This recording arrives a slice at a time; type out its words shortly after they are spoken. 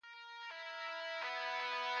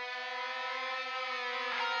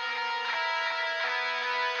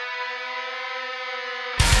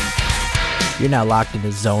You're now locked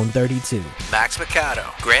into Zone 32. Max Mercado,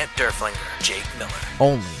 Grant Derflinger, Jake Miller.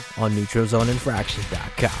 Only on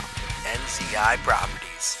NeutralZoneInfractions.com. NZI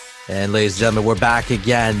Properties. And ladies and gentlemen, we're back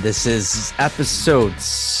again. This is episode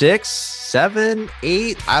 6, 7,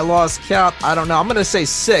 8. I lost count. I don't know. I'm going to say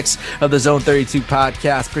 6 of the Zone 32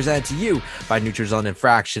 podcast presented to you by Neutral Zone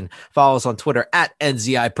Infraction. Follow us on Twitter at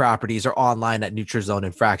NZI Properties or online at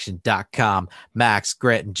NeutralZoneInfraction.com. Max,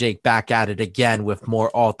 Grant, and Jake back at it again with more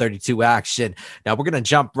All 32 action. Now we're going to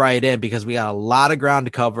jump right in because we got a lot of ground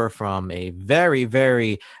to cover from a very,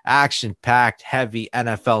 very action-packed, heavy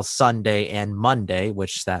NFL Sunday and Monday,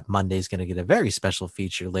 which that Monday is going to get a very special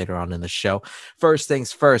feature later on in the show. First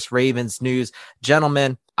things first, Ravens news.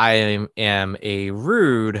 Gentlemen, I am a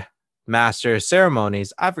rude master of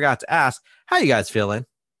ceremonies. I forgot to ask, how you guys feeling?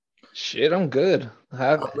 Shit, I'm good.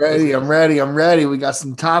 I'm ready. We got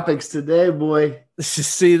some topics today, boy.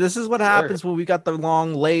 See, this is what happens when we got the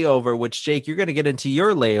long layover, which, Jake, you're going to get into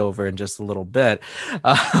your layover in just a little bit.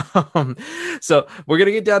 So we're going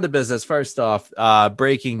to get down to business. First off,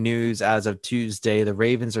 breaking news as of Tuesday, the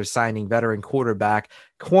Ravens are signing veteran Tramon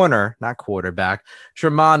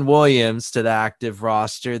Williams to the active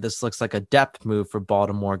roster. This looks like a depth move for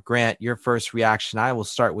Baltimore. Grant, your first reaction. I will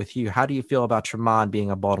start with you. How do you feel about Tramon being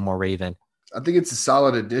a Baltimore Raven? I think it's a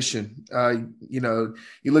solid addition. You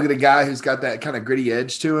look at a guy who's got that kind of gritty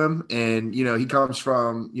edge to him, and, he comes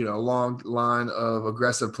from, a long line of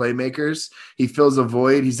aggressive playmakers. He fills a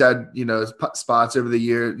void. He's had, spots over the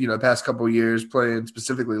year, past couple of years, playing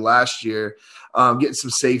specifically last year, getting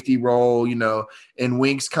some safety role, and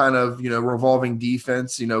Wink's kind of, revolving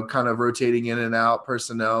defense, kind of rotating in and out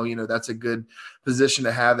personnel. That's a good position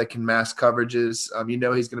to have that can mask coverages.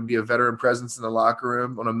 He's going to be a veteran presence in the locker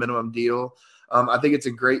room on a minimum deal. I think it's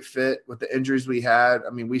a great fit with the injuries we had. I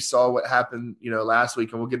mean, we saw what happened, last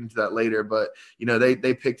week, and we'll get into that later. But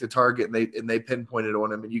they picked a target and they pinpointed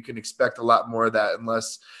on him, and you can expect a lot more of that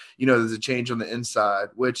unless there's a change on the inside.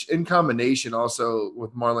 Which, in combination, also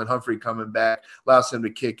with Marlon Humphrey coming back, allows him to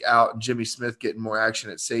kick out, and Jimmy Smith getting more action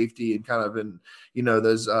at safety and kind of in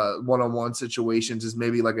those one-on-one situations is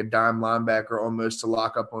maybe like a dime linebacker almost to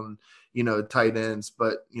lock up on tight ends.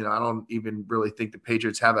 But, I don't even really think the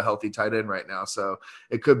Patriots have a healthy tight end right now. So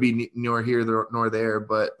it could be nor here nor there.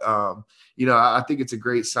 But, I think it's a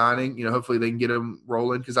great signing. Hopefully they can get him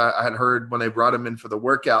rolling, because I had heard when they brought him in for the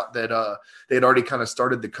workout that they had already kind of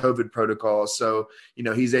started the COVID protocol. So,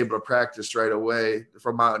 he's able to practice right away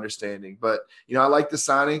from my understanding. But, I like the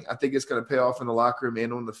signing. I think it's going to pay off in the locker room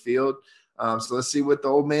and on the field. So let's see what the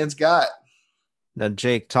old man's got. Now,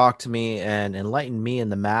 Jake, talk to me and enlighten me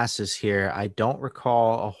and the masses here. I don't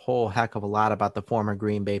recall a whole heck of a lot about the former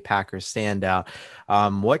Green Bay Packers standout.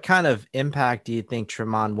 What kind of impact do you think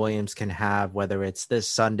Tramon Williams can have, whether it's this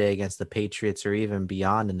Sunday against the Patriots or even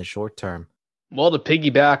beyond in the short term? Well, to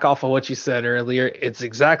piggyback off of what you said earlier, it's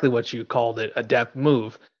exactly what you called it, a depth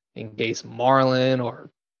move. In case Marlon or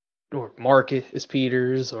Marcus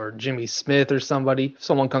Peters or Jimmy Smith or somebody, if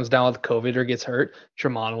someone comes down with COVID or gets hurt,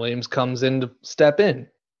 Tramon Williams comes in to step in,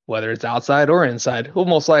 whether it's outside or inside. He'll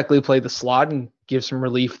most likely play the slot and give some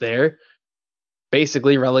relief there.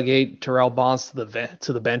 Basically relegate Terrell Bonds to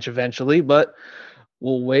the bench eventually, but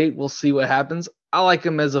we'll wait. We'll see what happens. I like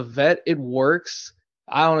him as a vet. It works.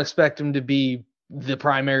 I don't expect him to be the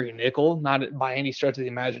primary nickel, not by any stretch of the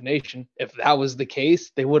imagination. If that was the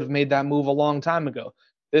case, they would have made that move a long time ago.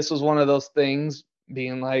 This was one of those things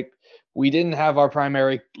being like, we didn't have our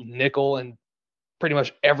primary nickel and pretty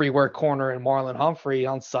much everywhere corner in Marlon Humphrey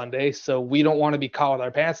on Sunday, so we don't want to be caught with our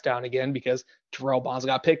pants down again because Terrell Bonds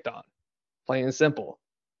got picked on. Plain and simple.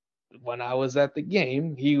 When I was at the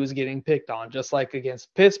game, he was getting picked on, just like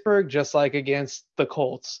against Pittsburgh, just like against the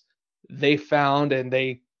Colts. They found and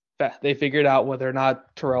they figured out whether or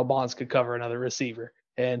not Terrell Bonds could cover another receiver,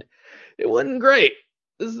 and it wasn't great.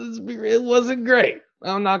 It wasn't great.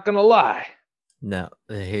 I'm not going to lie. No,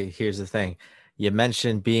 here's the thing. You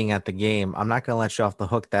mentioned being at the game. I'm not going to let you off the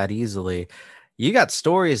hook that easily. You got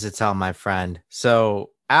stories to tell, my friend. So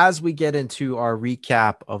as we get into our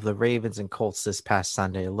recap of the Ravens and Colts this past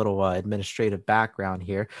Sunday, a little administrative background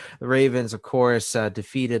here. The Ravens, of course,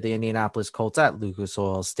 defeated the Indianapolis Colts at Lucas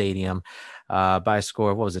Oil Stadium by a score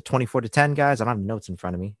of, 24-10, guys? I don't have notes in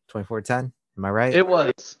front of me. 24-10. Am I right? It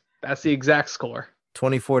was. That's the exact score.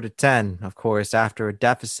 24-10, of course, after a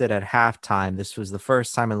deficit at halftime. This was the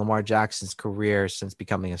first time in Lamar Jackson's career since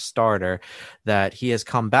becoming a starter that he has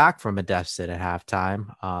come back from a deficit at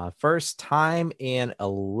halftime. First time in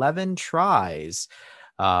 11 tries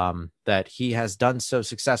that he has done so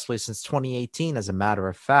successfully since 2018. As a matter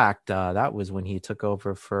of fact, that was when he took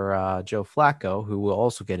over for Joe Flacco, who we'll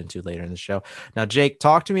also get into later in the show. Now, Jake,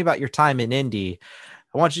 talk to me about your time in Indy.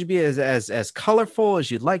 I want you to be as colorful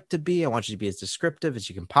as you'd like to be. I want you to be as descriptive as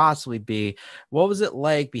you can possibly be. What was it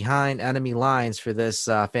like behind enemy lines for this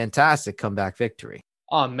fantastic comeback victory?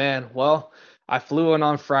 Oh man, well, I flew in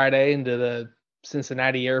on Friday into the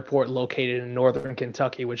Cincinnati airport located in northern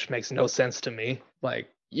Kentucky, which makes no sense to me. Like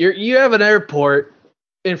you have an airport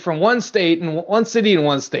in from one state and one city in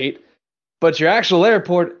one state, but your actual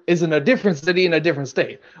airport is in a different city in a different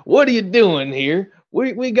state. What are you doing here?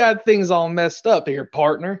 We got things all messed up here,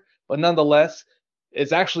 partner. But nonetheless,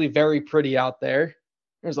 it's actually very pretty out there.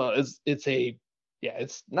 It's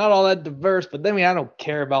not all that diverse, but then I don't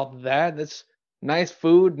care about that. It's nice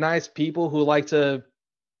food, nice people who like to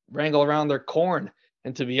wrangle around their corn.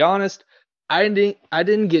 And to be honest, I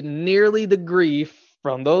didn't get nearly the grief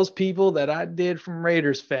from those people that I did from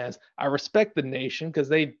Raiders fans. I respect the nation because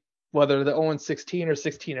whether they're 0-16 or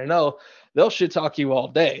 16-0, they'll shit talk you all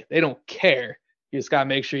day. They don't care. You just gotta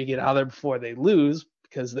make sure you get out of there before they lose,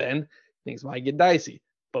 because then things might get dicey.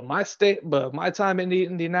 But my time in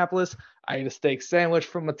Indianapolis, I ate a steak sandwich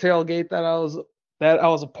from a tailgate that I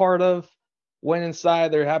was a part of. Went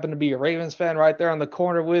inside. There happened to be a Ravens fan right there on the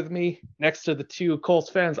corner with me, next to the two Colts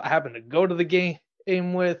fans I happened to go to the game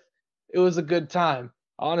with. It was a good time.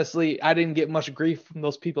 Honestly, I didn't get much grief from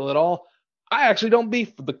those people at all. I actually don't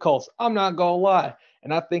beef with the Colts. I'm not gonna lie,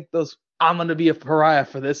 and I think I'm gonna be a pariah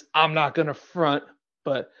for this. I'm not gonna front,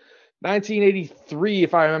 but 1983,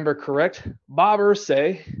 if I remember correct, Bob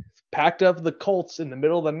Irsay packed up the Colts in the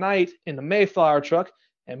middle of the night in the Mayflower truck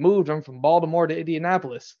and moved them from Baltimore to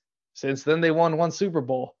Indianapolis. Since then, they won one Super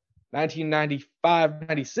Bowl.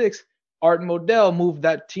 1995-96, Art Modell moved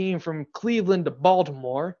that team from Cleveland to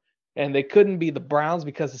Baltimore, and they couldn't be the Browns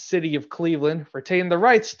because the city of Cleveland retained the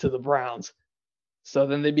rights to the Browns. So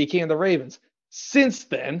then they became the Ravens. Since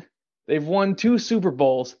then, they've won 2 Super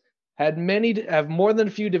Bowls, have more than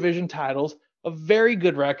a few division titles, a very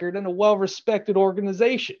good record, and a well-respected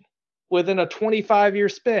organization within a 25-year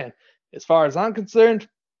span. As far as I'm concerned,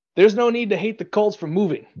 there's no need to hate the Colts for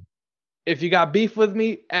moving. If you got beef with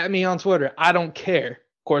me, at me on Twitter. I don't care.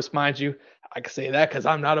 Of course, mind you, I can say that because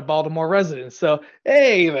I'm not a Baltimore resident. So,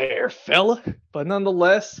 hey there, fella. But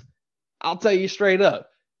nonetheless, I'll tell you straight up,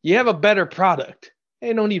 you have a better product.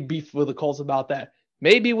 Ain't no need beef with the Colts about that.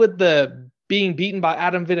 Maybe with the being beaten by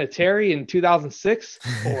Adam Vinatieri in 2006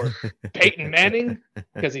 or Peyton Manning,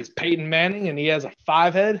 because he's Peyton Manning and he has a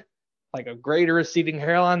 5 head, like a greater receding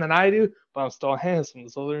hairline than I do, but I'm still handsome,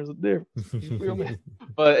 so there's a difference.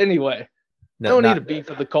 But anyway, no need to beef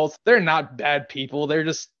with the Colts. They're not bad people.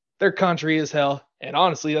 They're country as hell. And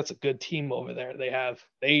honestly, that's a good team over there.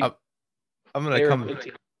 I'm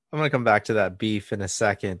gonna come back to that beef in a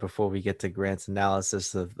second before we get to Grant's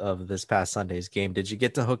analysis of this past Sunday's game. Did you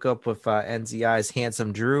get to hook up with NZI's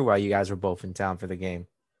Handsome Drew while you guys were both in town for the game?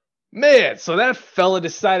 Man, so that fella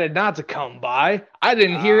decided not to come by. I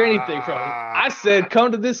didn't hear anything from him. I said,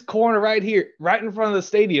 come to this corner right here, right in front of the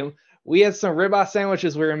stadium. We had some ribeye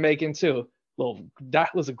sandwiches we were making too.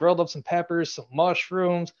 That was grilled up some peppers, some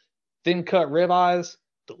mushrooms, thin cut ribeyes,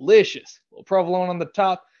 delicious. A little provolone on the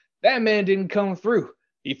top. That man didn't come through.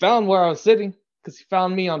 He found where I was sitting because he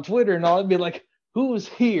found me on Twitter and all. I'd be like, who's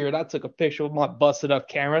here? And I took a picture with my busted up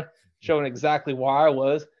camera showing exactly where I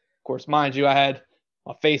was. Of course, mind you, I had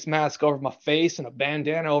my face mask over my face and a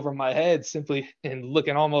bandana over my head, simply and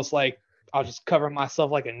looking almost like I was just covering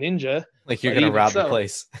myself like a ninja. Like you're gonna rob the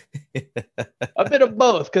place. A bit of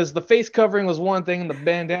both, because the face covering was one thing and the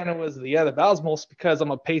bandana was the other. But that was most because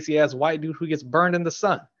I'm a pasty ass white dude who gets burned in the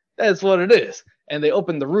sun. That's what it is. And they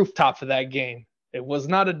opened the rooftop for that game. It was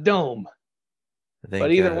not a dome.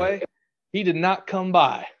 But either way, he did not come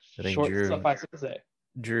by. Suffice to say.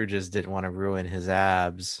 Drew just didn't want to ruin his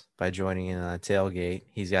abs by joining in on a tailgate.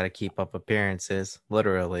 He's got to keep up appearances,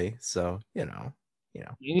 literally. So, you know.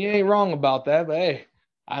 You ain't wrong about that, but hey,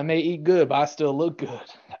 I may eat good, but I still look good.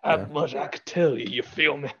 That much I could tell you. You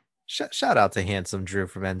feel me? Shout out to Handsome Drew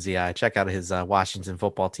from NZI. Check out his Washington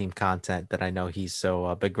football team content that I know he's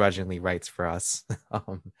so begrudgingly writes for us.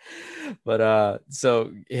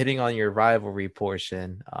 So hitting on your rivalry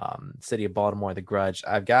portion, City of Baltimore, the Grudge,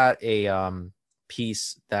 I've got a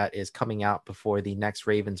piece that is coming out before the next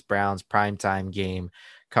Ravens-Browns primetime game,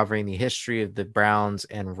 covering the history of the Browns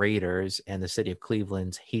and Raiders and the city of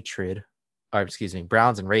Cleveland's hatred,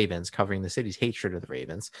 Browns and Ravens, covering the city's hatred of the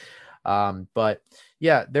Ravens. But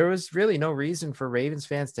yeah, there was really no reason for Ravens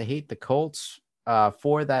fans to hate the Colts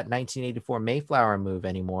for that 1984 Mayflower move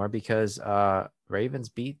anymore, because Ravens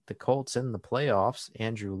beat the Colts in the playoffs,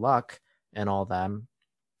 Andrew Luck and all them,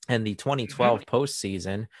 and the 2012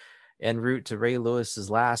 postseason en route to Ray Lewis's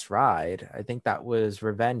last ride. I think that was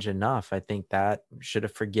revenge enough. I think that should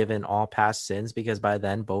have forgiven all past sins because by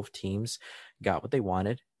then both teams got what they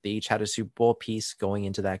wanted. They each had a Super Bowl piece going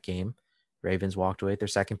into that game. Ravens walked away with their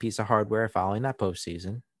second piece of hardware following that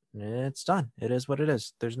postseason. It's done. It is what it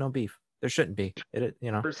is. There's no beef. There shouldn't be.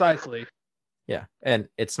 Precisely. Yeah. And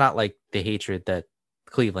it's not like the hatred that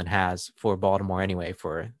Cleveland has for Baltimore anyway,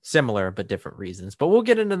 for similar but different reasons. But we'll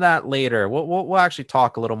get into that later. We'll actually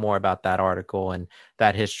talk a little more about that article and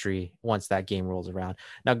that history once that game rolls around.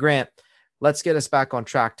 Now, Grant, let's get us back on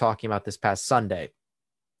track talking about this past Sunday.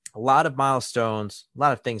 A lot of milestones, a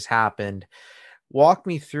lot of things happened. Walk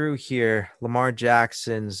me through here Lamar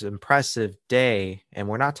Jackson's impressive day, and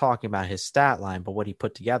we're not talking about his stat line, but what he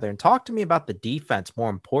put together. And talk to me about the defense, more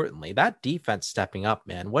importantly. That defense stepping up,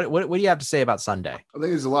 man. What do you have to say about Sunday? I think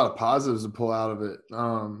there's a lot of positives to pull out of it.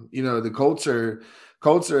 The Colts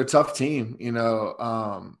are a tough team.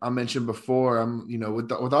 I mentioned before,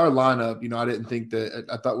 with our lineup, I didn't think that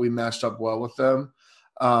I thought we matched up well with them.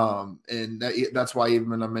 And that's why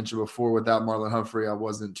even when I mentioned before without Marlon Humphrey, I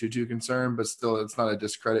wasn't too concerned, but still it's not a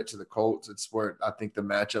discredit to the Colts. It's where I think the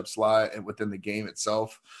matchups lie and within the game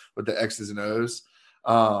itself with the X's and O's.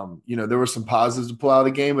 There were some positives to pull out of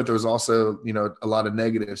the game, but there was also, a lot of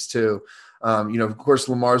negatives too. Of course,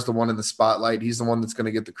 Lamar's the one in the spotlight. He's the one that's going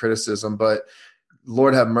to get the criticism, but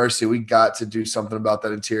Lord have mercy, we got to do something about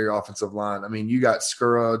that interior offensive line. I mean, you got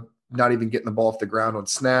Skura not even getting the ball off the ground on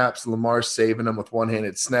snaps. Lamar saving them with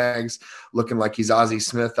one-handed snags, looking like he's Ozzie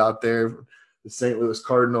Smith out there, the St. Louis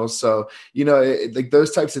Cardinals. So, like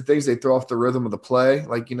those types of things, they throw off the rhythm of the play.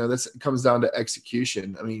 Like, this comes down to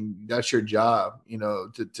execution. I mean, that's your job,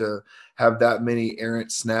 to have that many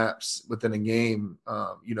errant snaps within a game.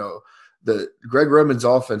 The Greg Roman's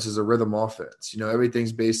offense is a rhythm offense.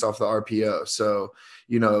 Everything's based off the RPO. So,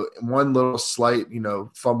 one little slight,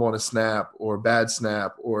 fumble on a snap or bad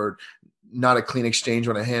snap or not a clean exchange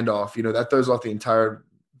on a handoff, that throws off the entire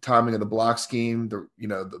timing of the block scheme, the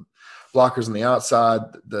blockers on the outside,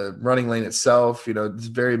 the running lane itself, it's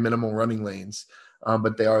very minimal running lanes,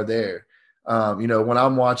 but they are there. When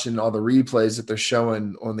I'm watching all the replays that they're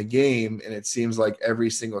showing on the game, and it seems like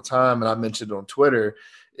every single time, and I mentioned on Twitter,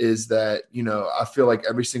 is that, I feel like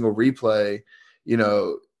every single replay,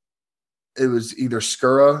 it was either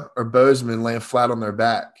Skura or Bozeman laying flat on their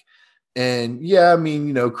back. And yeah, I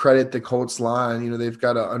mean, credit the Colts line, they've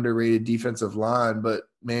got an underrated defensive line, but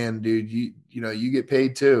man, dude, you get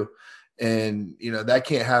paid too. And, that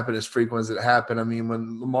can't happen as frequent as it happened. I mean,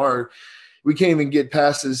 when Lamar, we can't even get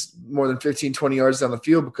passes more than 15, 20 yards down the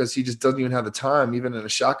field because he just doesn't even have the time, even in a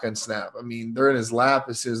shotgun snap. I mean, they're in his lap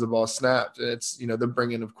as soon as the ball snapped. And it's, they're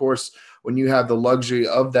bringing, of course, when you have the luxury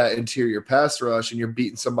of that interior pass rush and you're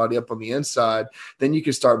beating somebody up on the inside, then you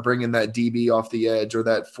can start bringing that DB off the edge or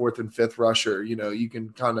that fourth and fifth rusher. You can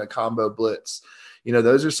kind of combo blitz.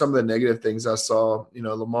 Those are some of the negative things I saw.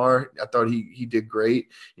 Lamar, I thought he did great.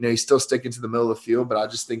 He's still sticking to the middle of the field, but I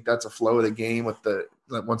just think that's a flow of the game with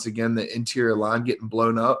once again, the interior line getting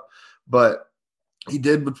blown up. But he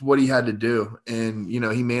did what he had to do. And,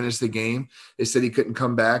 he managed the game. They said he couldn't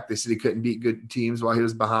come back. They said he couldn't beat good teams while he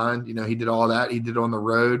was behind. He did all that. He did it on the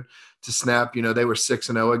road to snap. They were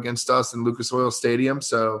 6-0 against us in Lucas Oil Stadium.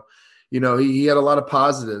 So, he had a lot of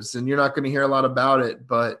positives, and you're not going to hear a lot about it,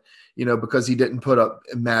 but because he didn't put up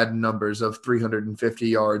Madden numbers of 350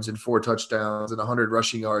 yards and 4 touchdowns and 100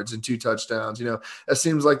 rushing yards and 2 touchdowns. That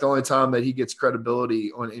seems like the only time that he gets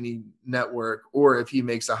credibility on any network, or if he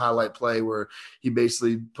makes a highlight play where he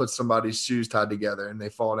basically puts somebody's shoes tied together and they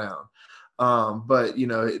fall down. But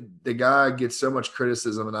the guy gets so much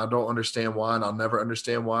criticism, and I don't understand why, and I'll never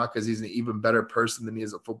understand why, because he's an even better person than he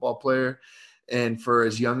is a football player. And for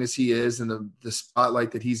as young as he is and the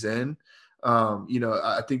spotlight that he's in,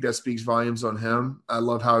 I think that speaks volumes on him. I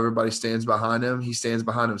love how everybody stands behind him. He stands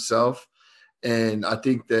behind himself. And I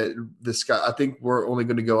think that I think we're only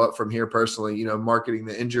going to go up from here personally, marketing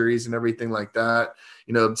the injuries and everything like that.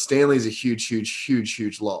 Stanley's a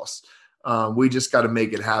huge loss. We just got to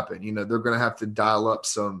make it happen. They're going to have to dial up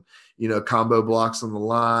some, combo blocks on the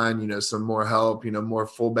line, some more help, more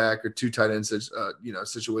fullback or 2 tight end,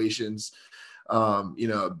 situations.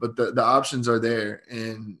 But the options are there.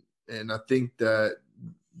 And I think that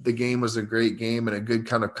the game was a great game and a good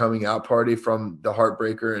kind of coming out party from the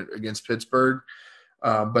heartbreaker against Pittsburgh.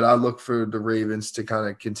 But I look for the Ravens to kind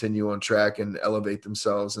of continue on track and elevate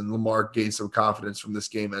themselves. And Lamar gained some confidence from this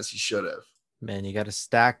game, as he should have. Man, you got to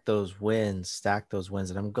stack those wins.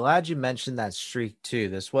 And I'm glad you mentioned that streak too.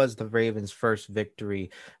 This was the Ravens' first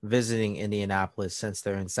victory visiting Indianapolis since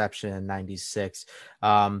their inception in 96.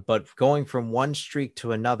 But going from one streak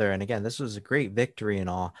to another, and again, this was a great victory and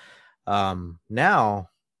all. Now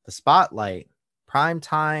the spotlight, prime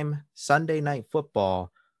time, Sunday night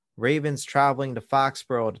football, Ravens traveling to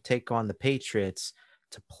Foxborough to take on the Patriots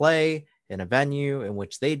to play in a venue in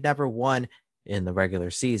which they'd never won in the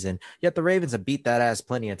regular season. Yet the Ravens have beat that ass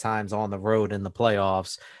plenty of times on the road in the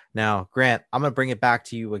playoffs. Now, Grant, I'm going to bring it back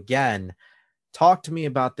to you again. Talk to me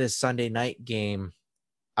about this Sunday night game.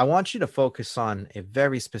 I want you to focus on a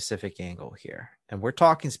very specific angle here. And we're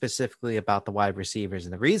talking specifically about the wide receivers.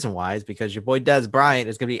 And the reason why is because your boy Des Bryant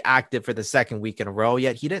is going to be active for the second week in a row,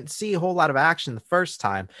 yet he didn't see a whole lot of action the first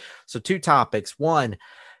time. So 2 topics. One,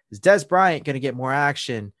 is Des Bryant going to get more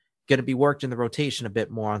action, going to be worked in the rotation a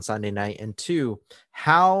bit more on Sunday night? And 2,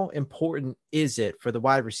 how important is it for the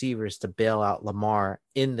wide receivers to bail out Lamar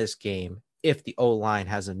in this game if the O-line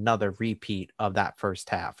has another repeat of that first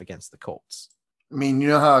half against the Colts? I mean, you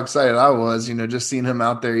know how excited I was, just seeing him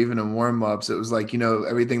out there, even in warmups. It was like,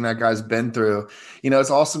 everything that guy's been through. It's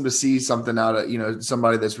awesome to see something out of,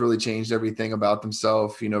 somebody that's really changed everything about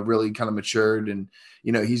themselves, really kind of matured. And,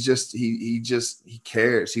 he's just, he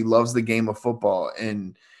cares. He loves the game of football.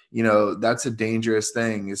 And, that's a dangerous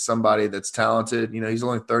thing, is somebody that's talented. He's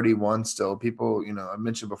only 31 still. People, I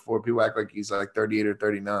mentioned before, people act like he's like 38 or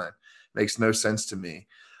 39. Makes no sense to me.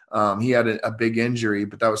 He had a big injury,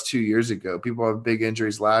 but that was 2 years ago. People have big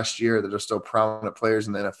injuries last year that are still prominent players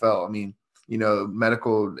in the NFL. I mean,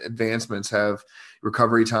 medical advancements have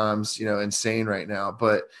recovery times, insane right now.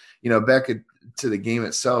 But, back to the game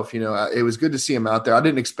itself, it was good to see him out there. I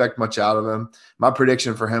didn't expect much out of him. My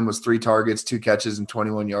prediction for him was 3 targets, 2 catches, and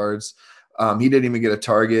 21 yards. He didn't even get a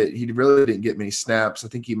target. He really didn't get many snaps. I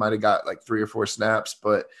think he might have got like 3 or 4 snaps,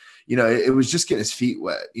 but it was just getting his feet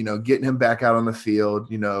wet, getting him back out on the field,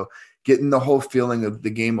 getting the whole feeling of the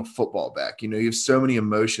game of football back. You have so many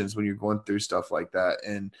emotions when you're going through stuff like that.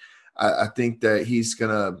 And I think that he's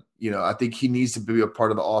going to, I think he needs to be a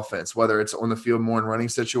part of the offense, whether it's on the field more in running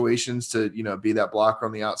situations to, be that blocker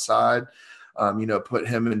on the outside. Put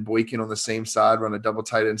him and Boykin on the same side, run a double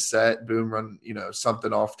tight end set, boom, run,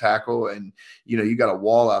 something off tackle. And, you got a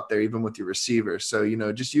wall out there, even with your receiver. So,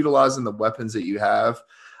 just utilizing the weapons that you have.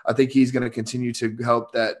 I think he's going to continue to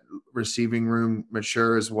help that receiving room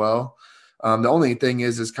mature as well. The only thing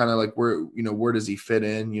is kind of like where does he fit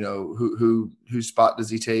in? Whose spot does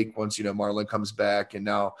he take once, Marlon comes back and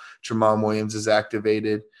now Tramon Williams is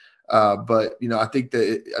activated. But I think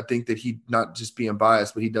that he, not just being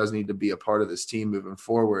biased, but he does need to be a part of this team moving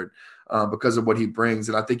forward because of what he brings.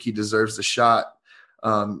 And I think he deserves the shot.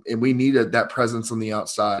 And we needed that presence on the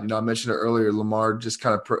outside. I mentioned it earlier, Lamar just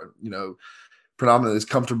kind of, predominantly is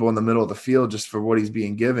comfortable in the middle of the field just for what he's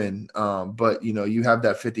being given. But, you have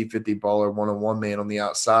that 50-50 baller one-on-one man on the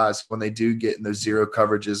outside. So when they do get in those zero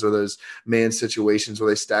coverages or those man situations where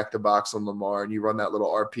they stack the box on Lamar and you run that little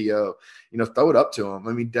RPO, throw it up to him.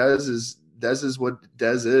 I mean, Dez is what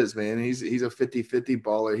Dez is, man. He's a 50-50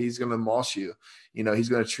 baller. He's going to moss you. He's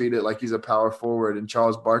going to treat it like he's a power forward and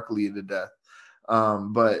Charles Barkley to death.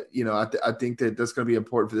 But I think that that's going to be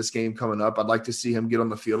important for this game coming up. I'd like to see him get on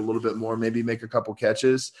the field a little bit more, maybe make a couple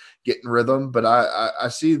catches, get in rhythm. But I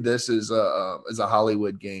see this as a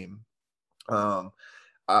Hollywood game. I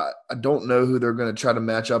don't know who they're going to try to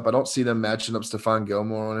match up. I don't see them matching up Stephon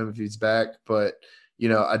Gilmore on him if he's back, but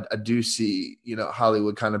I do see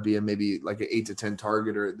Hollywood kind of being maybe like an 8 to 10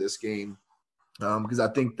 targeter at this game because I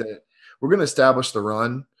think that we're going to establish the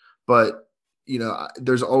run, but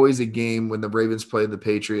there's always a game when the Ravens play the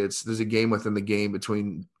Patriots. There's a game within the game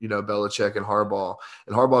between, Belichick and Harbaugh.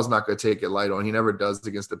 And Harbaugh's not going to take it light on. He never does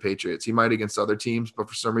against the Patriots. He might against other teams, but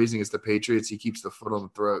for some reason against the Patriots, he keeps the foot on the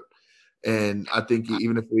throat. And I think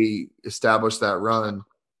even if we establish that run,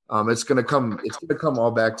 it's going to come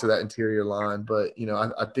all back to that interior line. But,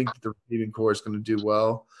 I think that the receiving core is going to do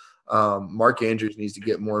well. Mark Andrews needs to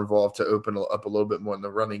get more involved to open up a little bit more in the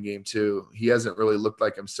running game too. He hasn't really looked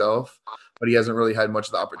like himself, but he hasn't really had much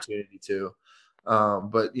of the opportunity to.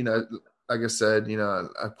 But like I said,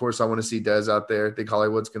 of course I want to see Dez out there. I think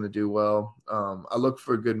Hollywood's going to do well. I look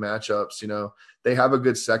for good matchups. They have a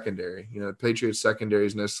good secondary. The Patriots secondary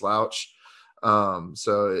is no slouch.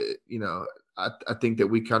 So I think that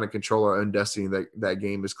we kind of control our own destiny. That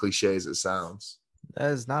game, as cliche as it sounds.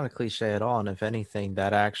 That is not a cliche at all. And if anything,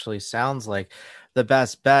 that actually sounds like the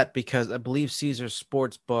best bet, because I believe Caesar's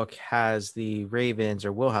Sportsbook has the Ravens,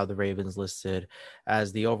 or will have the Ravens, listed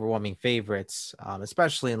as the overwhelming favorites,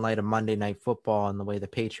 especially in light of Monday Night Football and the way the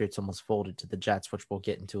Patriots almost folded to the Jets, which we'll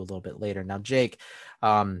get into a little bit later. Now, Jake,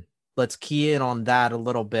 let's key in on that a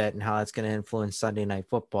little bit and how that's going to influence Sunday Night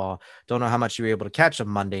Football. Don't know how much you were able to catch on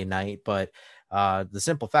Monday night, but the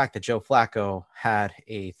simple fact that Joe Flacco had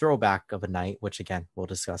a throwback of a night, which again, we'll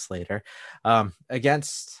discuss later,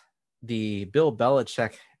 against the Bill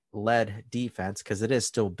Belichick led defense, because it is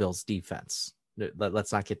still Bill's defense.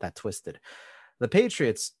 Let's not get that twisted. The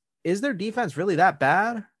Patriots, is their defense really that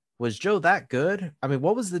bad? Was Joe that good? I mean,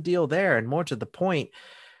 what was the deal there? And more to the point,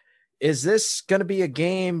 is this going to be a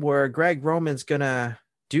game where Greg Roman's going to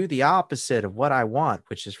do the opposite of what I want,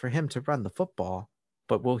 which is for him to run the football?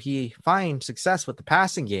 But will he find success with the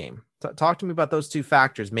passing game? Talk to me about those two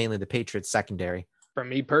factors, mainly the Patriots secondary. For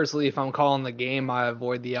me personally, if I'm calling the game, I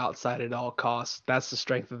avoid the outside at all costs. That's the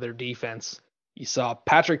strength of their defense. You saw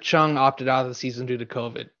Patrick Chung opted out of the season due to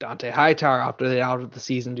COVID. Dante Hightower opted out of the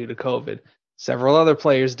season due to COVID. Several other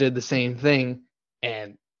players did the same thing.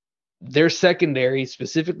 And their secondary,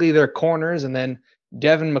 specifically their corners, and then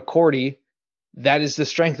Devin McCourty, that is the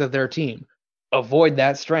strength of their team. Avoid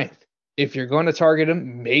that strength. If you're going to target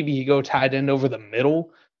him, maybe you go tight end over the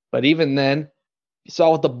middle. But even then, you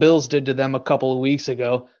saw what the Bills did to them a couple of weeks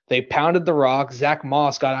ago. They pounded the rock. Zach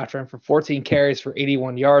Moss got after him for 14 carries for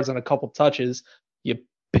 81 yards and a couple touches.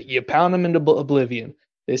 You pound them into oblivion.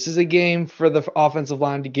 This is a game for the offensive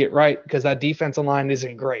line to get right, because that defensive line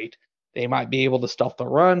isn't great. They might be able to stuff the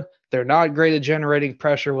run. They're not great at generating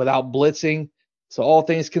pressure without blitzing. So all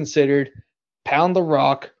things considered, pound the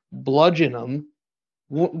rock, bludgeon them,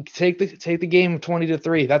 take the game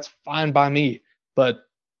 20-3. That's fine by me. But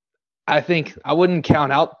I think I wouldn't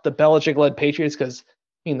count out the Belichick-led Patriots, because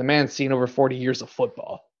the man's seen over 40 years of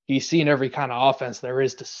football. He's seen every kind of offense there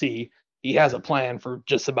is to see. He has a plan for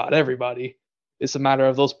just about everybody. It's a matter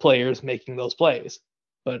of those players making those plays.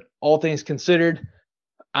 But all things considered,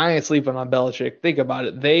 I ain't sleeping on Belichick. Think about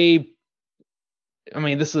it. This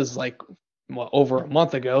is like over a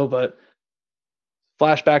month ago, but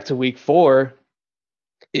flashback to week 4.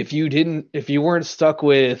 If you weren't stuck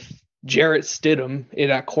with Jarrett Stidham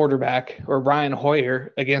at quarterback or Ryan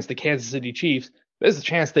Hoyer against the Kansas City Chiefs, there's a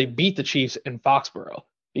chance they beat the Chiefs in Foxborough,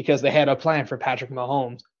 because they had a plan for Patrick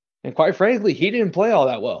Mahomes. And quite frankly, he didn't play all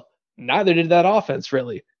that well. Neither did that offense,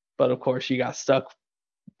 really. But of course, you got stuck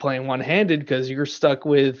playing one-handed because you're stuck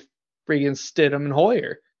with freaking Stidham and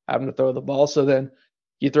Hoyer having to throw the ball. So then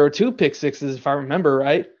you throw 2 pick sixes, if I remember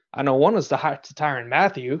right. I know one was to Tyrann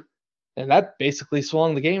Mathieu, and that basically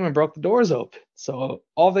swung the game and broke the doors open. So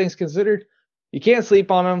all things considered, you can't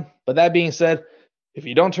sleep on them. But that being said, if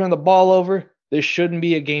you don't turn the ball over, this shouldn't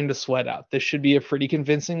be a game to sweat out. This should be a pretty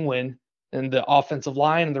convincing win, and the offensive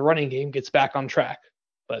line and the running game gets back on track.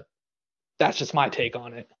 But that's just my take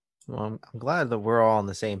on it. Well, I'm glad that we're all on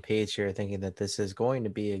the same page here, thinking that this is going to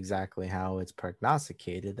be exactly how it's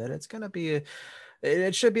prognosticated, that it's going to be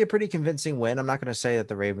it should be a pretty convincing win. I'm not going to say that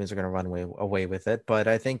the Ravens are going to run away with it, but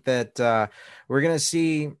I think that we're going to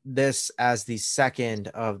see this as the second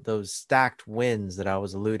of those stacked wins that I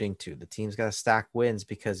was alluding to. The team's got to stack wins,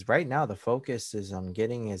 because right now the focus is on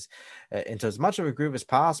getting into as much of a groove as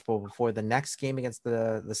possible before the next game against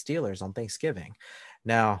the Steelers on Thanksgiving.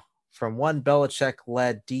 Now, from one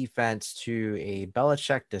Belichick-led defense to a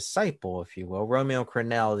Belichick disciple, if you will, Romeo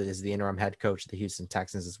Crennel is the interim head coach of the Houston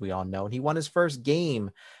Texans, as we all know, and he won his first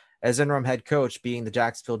game as interim head coach, being the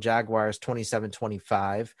Jacksonville Jaguars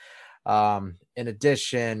 27-25. In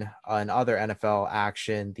addition, in other NFL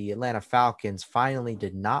action, the Atlanta Falcons finally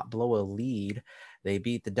did not blow a lead. They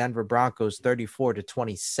beat the Denver Broncos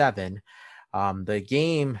 34-27. The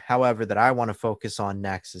game, however, that I want to focus on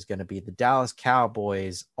next is going to be the Dallas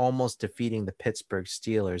Cowboys almost defeating the Pittsburgh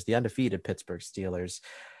Steelers, the undefeated Pittsburgh Steelers,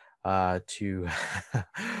 to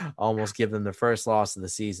almost give them the first loss of the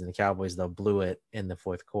season. The Cowboys, though, blew it in the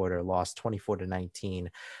fourth quarter, lost 24-19.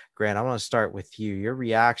 Grant, I want to start with you. Your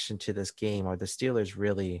reaction to this game. Are the Steelers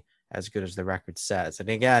really as good as the record says? And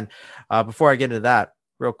again, before I get into that,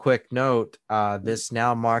 real quick note, this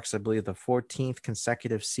now marks, I believe, the 14th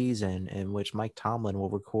consecutive season in which Mike Tomlin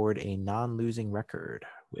will record a non-losing record,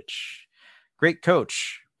 which, great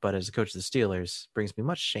coach, but as a coach of the Steelers, brings me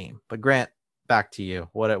much shame. But Grant, back to you.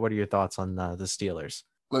 What are your thoughts on the Steelers?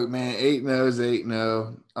 Look, man, 8-0 is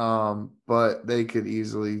 8-0, but they could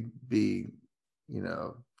easily be,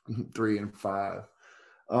 3-5.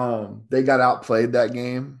 They got outplayed that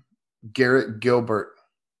game. Garrett Gilbert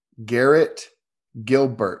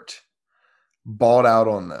balled out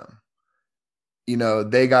on them.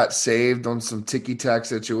 they got saved on some ticky-tack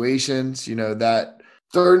situations. That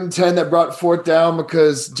 3rd and 10 that brought 4th down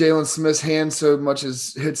because Jalen Smith's hand so much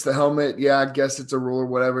as hits the helmet. Yeah, I guess it's a rule or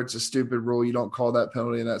whatever. It's a stupid rule. You don't call that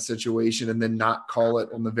penalty in that situation and then not call it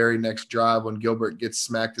on the very next drive when Gilbert gets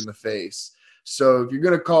smacked in the face. So if you're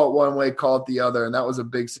going to call it one way, call it the other. And that was a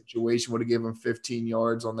big situation. Would have given them 15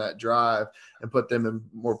 yards on that drive and put them in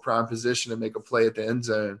more prime position to make a play at the end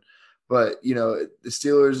zone. But, the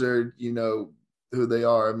Steelers are, who they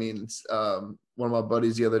are. I mean, one of my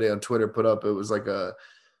buddies the other day on Twitter put up, it was like a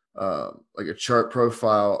chart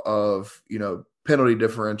profile of, penalty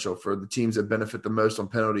differential for the teams that benefit the most on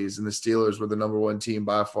penalties. And the Steelers were the number 1 team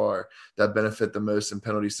by far that benefit the most in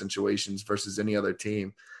penalty situations versus any other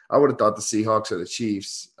team. I would have thought the Seahawks or the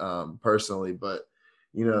Chiefs personally, but,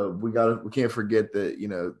 we can't forget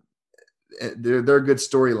that, they're a good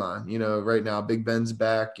storyline, right now. Big Ben's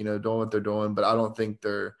back, doing what they're doing, but I don't think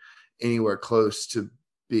they're anywhere close to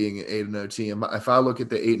being an 8-0 team. If I look at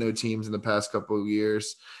the 8-0 teams in the past couple of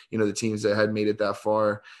years, the teams that had made it that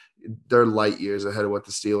far, they're light years ahead of what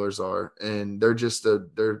the Steelers are. And they're just they've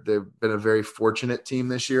been a very fortunate team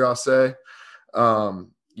this year, I'll say.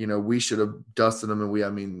 We should have dusted them,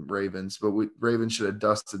 and Ravens, but Ravens should have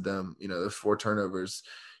dusted them. Those 4 turnovers,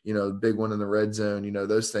 big one in the red zone,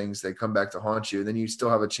 those things, they come back to haunt you. And then you still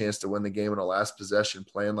have a chance to win the game in a last possession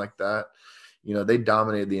playing like that. They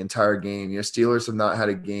dominated the entire game. Steelers have not had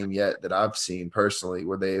a game yet that I've seen personally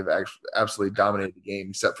where they have absolutely dominated the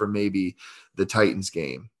game, except for maybe the Titans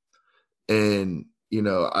game. And,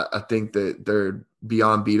 I think that they're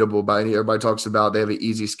beyond beatable by any. Everybody talks about they have an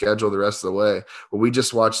easy schedule the rest of the way. But we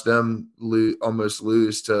just watched them almost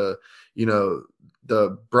lose to,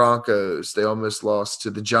 the Broncos. They almost lost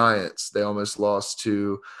to the Giants. They almost lost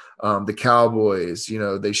to the Cowboys.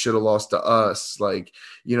 They should have lost to us. They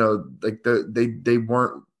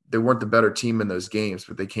weren't the better team in those games,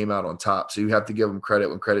 but they came out on top. So you have to give them credit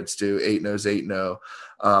when credit's due. 8-0's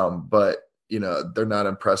 8-0. But they're not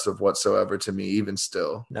impressive whatsoever to me, even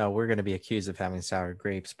still. No, we're going to be accused of having sour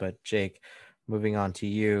grapes. But Jake, moving on to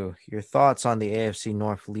you, your thoughts on the AFC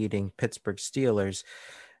North leading Pittsburgh Steelers.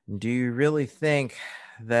 Do you really think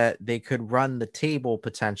that they could run the table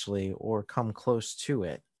potentially or come close to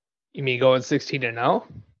it? You mean going 16-0?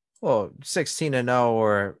 Well, 16-0,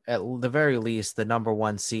 or at the very least, the number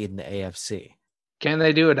 1 seed in the AFC. Can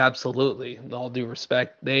they do it? Absolutely. With all due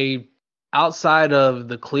respect, they, outside of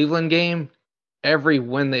the Cleveland game, every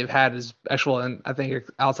win they've had is actual. And I think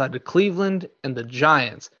outside of Cleveland and the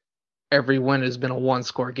Giants, every win has been a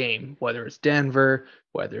 1-score game, whether it's Denver,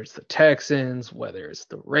 whether it's the Texans, whether it's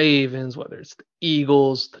the Ravens, whether it's the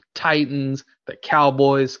Eagles, the Titans, the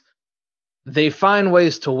Cowboys. They find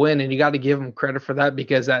ways to win, and you got to give them credit for that,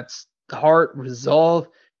 because that's heart and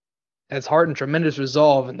tremendous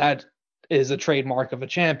resolve, and that is a trademark of a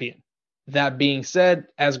champion. That being said,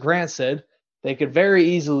 as Grant said, they could very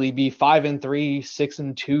easily be 5-3,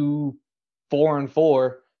 6-2,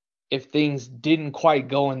 4-4 if things didn't quite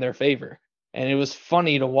go in their favor. And it was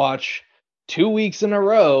funny to watch 2 weeks in a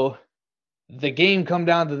row the game come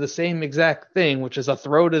down to the same exact thing, which is a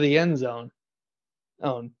throw to the end zone.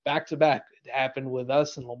 Back to back. It happened with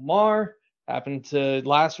us and Lamar, happened to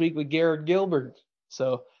last week with Garrett Gilbert.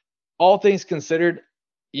 So all things considered,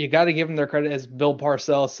 you got to give them their credit. As Bill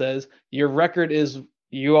Parcells says, your record is,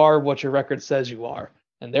 you are what your record says you are.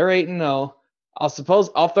 And they're 8-0.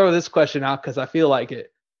 I'll throw this question out because I feel like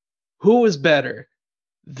it. Who is better,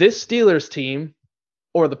 this Steelers team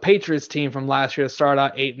or the Patriots team from last year to start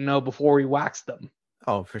out 8-0 before we waxed them?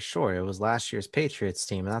 Oh, for sure. It was last year's Patriots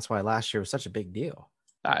team, and that's why last year was such a big deal.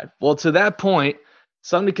 All right. Well, to that point,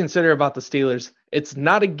 something to consider about the Steelers. It's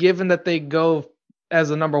not a given that they go as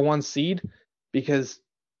a number 1 seed, because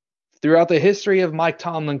throughout the history of Mike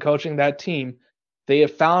Tomlin coaching that team, they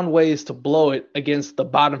have found ways to blow it against the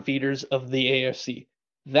bottom feeders of the AFC.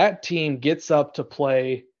 That team gets up to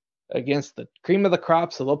play against the cream of the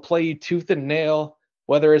crop, so they'll play you tooth and nail,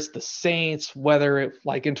 whether it's the Saints, whether it,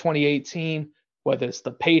 like in 2018, whether it's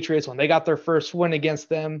the Patriots when they got their first win against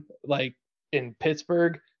them, like in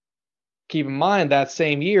Pittsburgh. Keep in mind that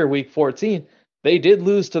same year, week 14, they did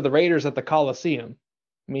lose to the Raiders at the Coliseum.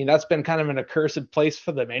 I mean, that's been kind of an accursed place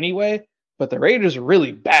for them anyway, but the Raiders are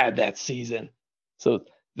really bad that season. So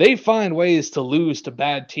they find ways to lose to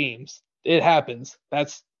bad teams. It happens.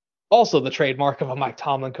 That's also the trademark of a Mike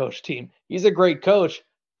Tomlin coach team. He's a great coach.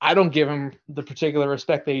 I don't give him the particular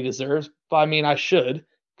respect that he deserves, but I mean, I should,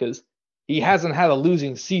 because he hasn't had a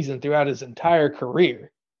losing season throughout his entire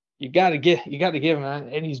career. You got to give him that,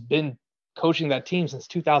 and he's been coaching that team since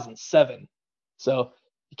 2007. So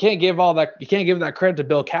you can't give that credit to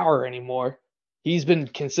Bill Cowher anymore. He's been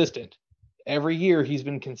consistent. Every year he's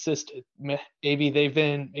been consistent. Maybe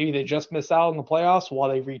they just missed out in the playoffs while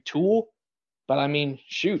they retool. But I mean,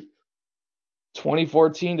 shoot,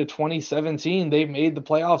 2014 to 2017, they've made the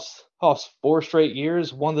playoffs 4 straight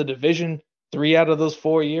years, won the division 3 out of those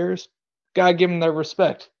 4 years. Gotta give them their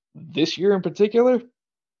respect. This year in particular,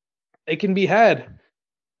 they can be had.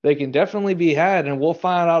 They can definitely be had, and we'll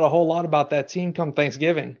find out a whole lot about that team come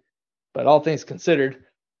Thanksgiving. But all things considered,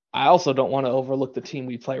 I also don't want to overlook the team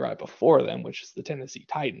we play right before them, which is the Tennessee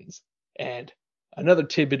Titans. And another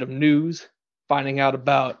tidbit of news, finding out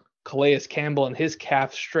about Calais Campbell and his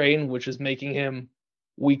calf strain, which is making him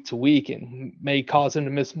week to week and may cause him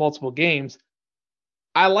to miss multiple games.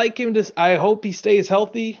 I hope he stays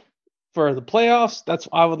healthy for the playoffs. That's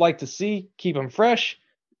what I would like to see. Keep him fresh.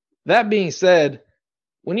 That being said,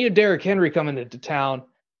 when you have Derrick Henry coming into town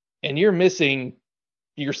and you're missing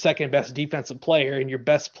your second best defensive player and your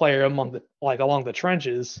best player along the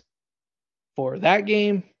trenches for that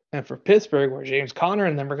game and for Pittsburgh, where James Conner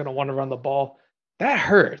and them are going to want to run the ball, that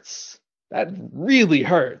hurts. That really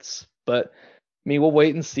hurts. But I mean, we'll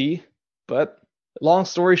wait and see. But long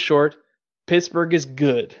story short, Pittsburgh is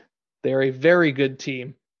good. They're a very good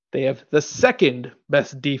team. They have the second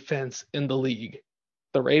best defense in the league.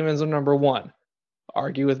 The Ravens are number one.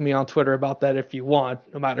 Argue with me on Twitter about that if you want,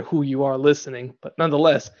 no matter who you are listening. But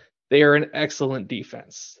nonetheless, they are an excellent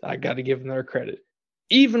defense. I got to give them their credit.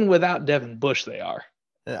 Even without Devin Bush, they are.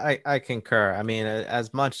 I concur. I mean,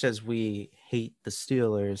 as much as we hate the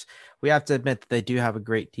Steelers, we have to admit that they do have a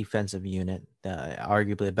great defensive unit,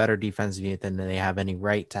 arguably a better defensive unit than they have any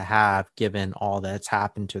right to have, given all that's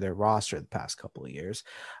happened to their roster the past couple of years.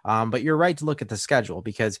 But you're right to look at the schedule,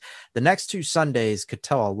 because the next 2 Sundays could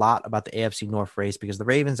tell a lot about the AFC North race, because the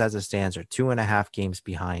Ravens, as it stands, are 2.5 games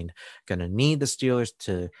behind. Going to need the Steelers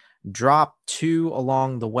to drop 2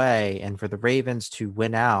 along the way, and for the Ravens to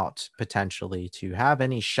win out potentially to have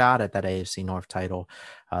any shot at that AFC North title.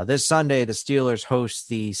 This Sunday, the Steelers host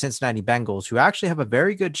the Cincinnati Bengals, who actually have a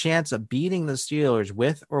very good chance of beating the Steelers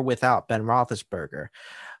with or without Ben Roethlisberger.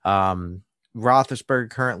 Roethlisberger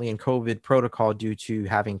currently in COVID protocol due to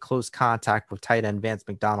having close contact with tight end Vance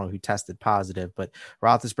McDonald, who tested positive, but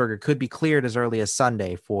Roethlisberger could be cleared as early as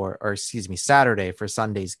Saturday for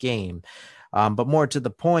Sunday's game. But more to the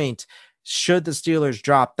point, should the Steelers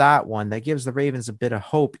drop that one, that gives the Ravens a bit of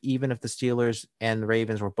hope, even if the Steelers and the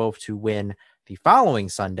Ravens were both to win the following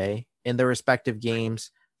Sunday in their respective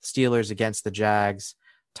games. Steelers against the Jags,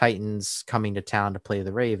 Titans coming to town to play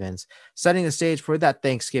the Ravens, setting the stage for that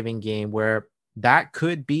Thanksgiving game where that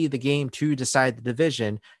could be the game to decide the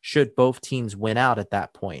division should both teams win out at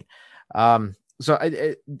that point.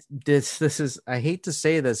 This is, I hate to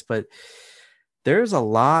say this, but there's a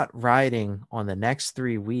lot riding on the next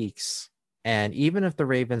 3 weeks. And even if the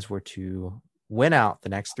Ravens were to win out the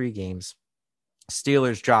next 3 games,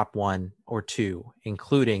 Steelers drop 1 or 2,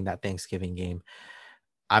 including that Thanksgiving game.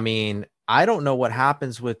 I mean, I don't know what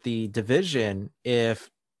happens with the division if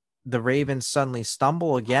the Ravens suddenly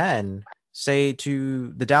stumble again, say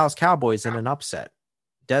to the Dallas Cowboys in an upset.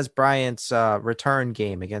 Des Bryant's return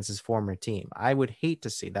game against his former team. I would hate to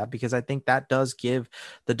see that, because I think that does give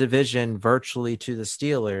the division virtually to the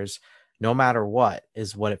Steelers, no matter what,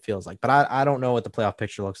 is what it feels like. But I don't know what the playoff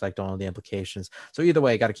picture looks like. Don't know the implications. So either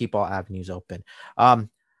way, got to keep all avenues open.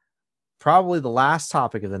 Probably the last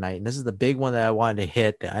topic of the night, and this is the big one that I wanted to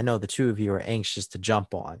hit, that I know the two of you are anxious to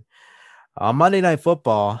jump on. Monday Night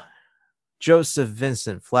Football, Joseph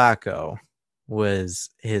Vincent Flacco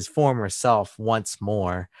was his former self once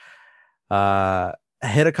more.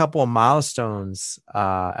 Hit a couple of milestones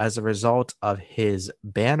as a result of his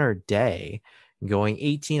banner day, going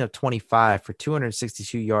 18 of 25 for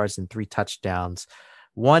 262 yards and 3 touchdowns.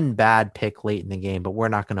 One bad pick late in the game, but we're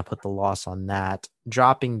not going to put the loss on that.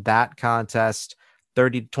 Dropping that contest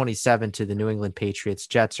 30-27 to the New England Patriots.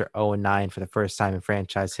 Jets are 0-9 for the first time in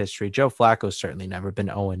franchise history. Joe Flacco's certainly never been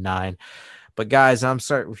 0-9. But guys, I'm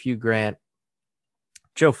starting with you, Grant.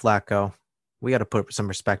 Joe Flacco, we got to put some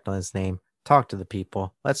respect on his name. Talk to the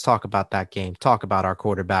people. Let's talk about that game. Talk about our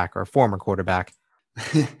quarterback, our former quarterback.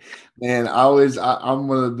 Man, I'm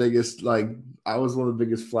one of the biggest, I was one of the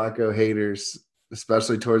biggest Flacco haters,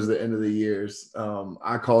 especially towards the end of the years.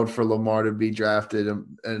 I called for Lamar to be drafted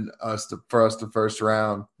and for us the first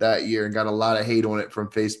round that year, and got a lot of hate on it from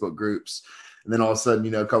Facebook groups. And then all of a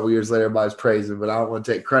sudden, a couple years later, everybody's praising, but I don't want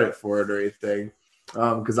to take credit for it or anything.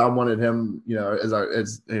 Because I wanted him,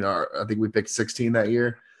 I think we picked 16 that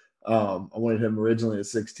year. I wanted him originally at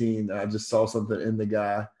 16. I just saw something in the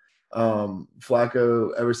guy.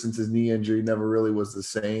 Flacco, ever since his knee injury, never really was the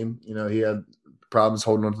same. He had problems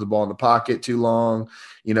holding onto the ball in the pocket too long.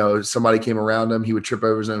 You know, somebody came around him, he would trip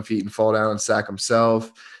over his own feet and fall down and sack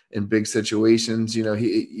himself in big situations. You know,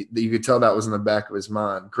 you could tell that was in the back of his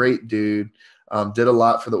mind. Great dude, did a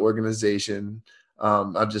lot for the organization.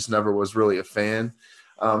 I just never was really a fan.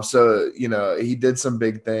 So, you know, he did some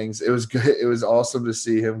big things. It was good. It was awesome to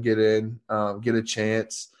see him get in, get a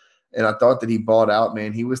chance. And I thought that he balled out,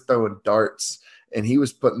 man. He was throwing darts and he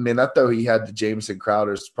was putting, man, I thought he had the Jameson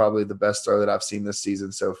Crowder's probably the best throw that I've seen this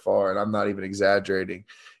season so far. And I'm not even exaggerating.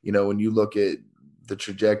 You know, when you look at the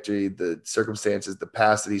trajectory, the circumstances, the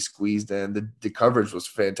pass that he squeezed in, the coverage was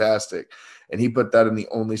fantastic. And he put that in the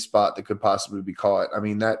only spot that could possibly be caught. I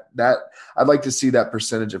mean, that I'd like to see that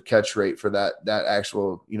percentage of catch rate for that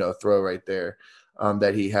actual, you know, throw right there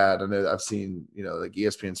that he had. I know I've seen, you know, like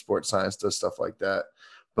ESPN Sports Science does stuff like that.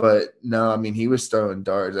 But no, I mean, he was throwing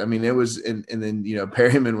darts. I mean, it was, and then, you know,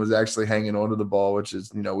 Perryman was actually hanging onto the ball, which is,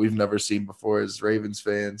 you know, we've never seen before as Ravens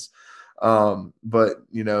fans. But,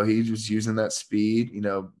 you know, he was using that speed. You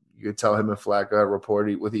know, you could tell him and Flacco had rapport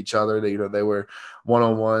with each other. They, you know, they were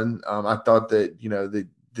one-on-one. I thought that, you know, the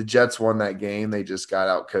Jets won that game. They just got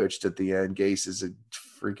out coached at the end. Gase is a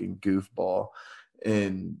freaking goofball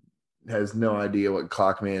and has no idea what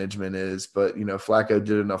clock management is, but you know, Flacco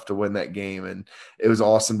did enough to win that game, and it was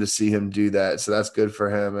awesome to see him do that. So that's good for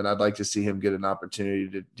him, and I'd like to see him get an opportunity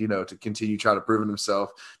to, you know, to continue trying to prove himself.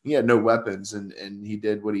 He had no weapons, and he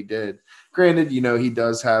did what he did. Granted, you know, he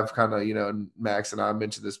does have kind of, you know, Max and I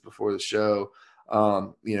mentioned this before the show.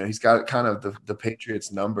 You know, he's got kind of the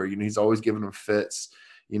Patriots number. You know, he's always giving them fits.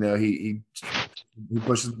 You know, he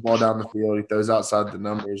pushes the ball down the field. He throws outside the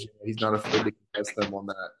numbers. He's not afraid to contest them on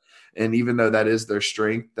that. And even though that is their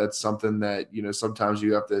strength, that's something that, you know, sometimes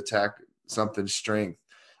you have to attack something's strength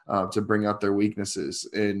to bring out their weaknesses.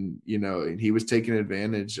 And, you know, and he was taking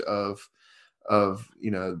advantage of,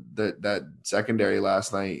 you know, that secondary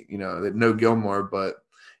last night, you know, no Gilmore, but,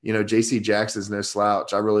 you know, JC Jackson's no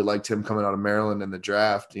slouch. I really liked him coming out of Maryland in the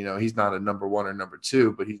draft. You know, he's not a number one or number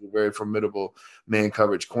two, but he's a very formidable man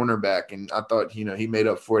coverage cornerback. And I thought, you know, he made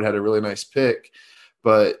up for it, had a really nice pick.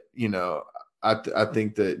 But, you know, I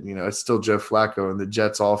think that, you know, it's still Joe Flacco and the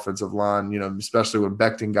Jets offensive line, you know, especially when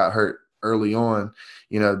Becton got hurt early on,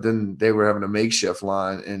 you know, then they were having a makeshift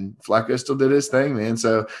line and Flacco still did his thing, man.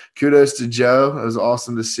 So kudos to Joe. It was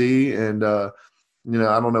awesome to see. And, you know,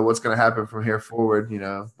 I don't know what's going to happen from here forward, you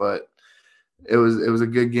know, but it was a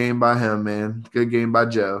good game by him, man. Good game by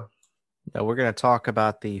Joe. Now we're going to talk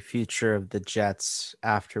about the future of the Jets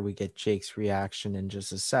after we get Jake's reaction in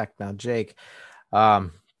just a sec. Now, Jake,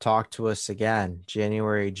 talk to us again.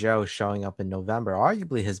 January Joe showing up in November,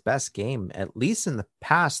 arguably his best game, at least in the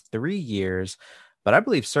past 3 years, but I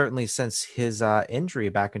believe certainly since his injury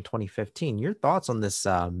back in 2015. Your thoughts on this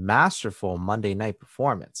masterful Monday night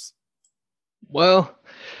performance? Well,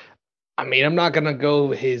 I mean, I'm not going to go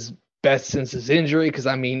his best since his injury because,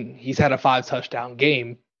 I mean, he's had a 5-touchdown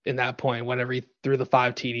game in that point whenever he threw the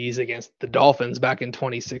 5 TDs against the Dolphins back in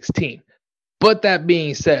 2016. But that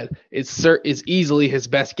being said, it's easily his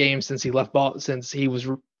best game since he since he was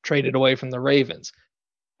traded away from the Ravens.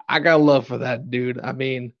 I got love for that dude. I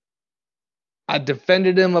mean, I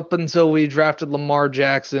defended him up until we drafted Lamar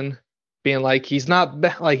Jackson, being like he's not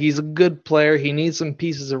like he's a good player. He needs some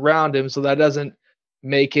pieces around him, so that doesn't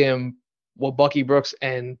make him what Bucky Brooks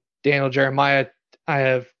and Daniel Jeremiah I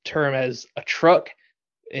have termed as a truck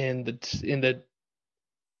in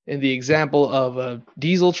the example of a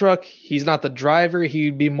diesel truck. He's not the driver.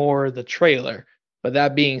 He'd be more the trailer. But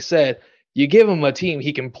that being said, you give him a team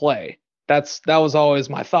he can play. That was always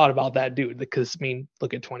my thought about that dude. Because, I mean,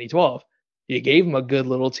 look at 2012. You gave him a good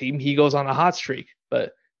little team. He goes on a hot streak.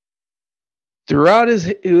 But throughout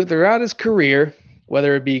his career,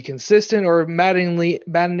 whether it be consistent or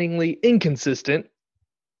maddeningly inconsistent,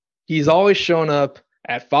 he's always shown up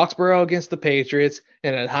at Foxborough against the Patriots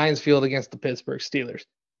and at Heinz Field against the Pittsburgh Steelers.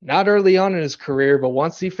 Not early on in his career, but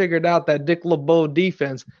once he figured out that Dick LeBeau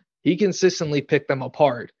defense, he consistently picked them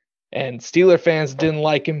apart. And Steeler fans didn't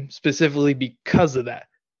like him specifically because of that.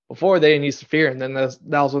 Before they didn't used to fear him. Then that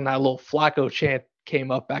was when that little Flacco chant came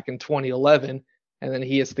up back in 2011. And then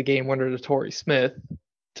he hits the game winner to Torrey Smith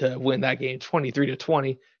to win that game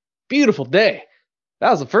 23-20. Beautiful day. That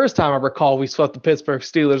was the first time I recall we swept the Pittsburgh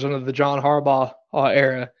Steelers under the John Harbaugh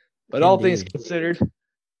era. But all things considered,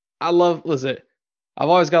 I've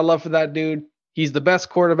always got love for that dude. He's the best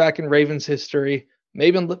quarterback in Ravens history.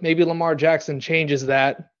 Maybe Lamar Jackson changes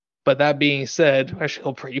that. But that being said,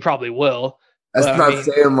 actually, he probably will. That's not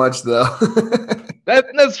saying much, though.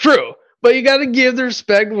 That's true. But you got to give the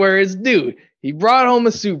respect where it's due. He brought home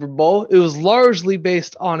a Super Bowl. It was largely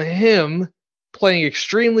based on him playing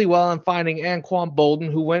extremely well and finding Anquan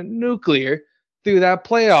Bolden, who went nuclear through that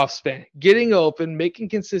playoff span, getting open, making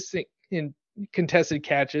consistent in contested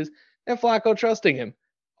catches, and Flacco trusting him.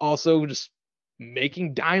 Also, just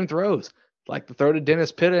making dime throws, like the throw to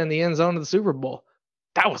Dennis Pitta in the end zone of the Super Bowl.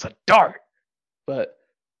 That was a dart. But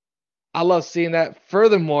I love seeing that.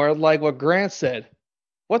 Furthermore, like what Grant said,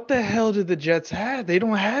 what the hell did the Jets have? They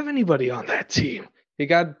don't have anybody on that team. They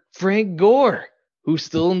got Frank Gore, who's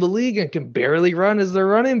still in the league and can barely run as their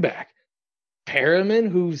running back. Perriman,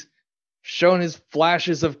 who's shown his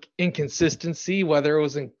flashes of inconsistency, whether it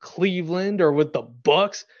was in Cleveland or with the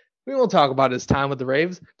Bucks. We won't talk about his time with the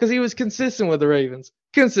Ravens because he was consistent with the Ravens,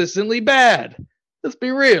 consistently bad. Let's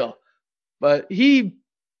be real. But he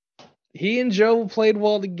and Joe played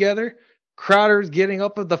well together. Crowder's getting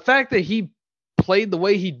up. The fact that he played the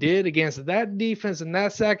way he did against that defense and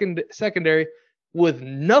that secondary with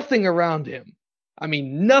nothing around him. I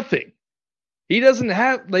mean, nothing.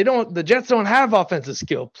 The Jets don't have offensive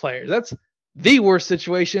skill players. That's the worst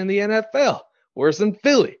situation in the NFL. Worse than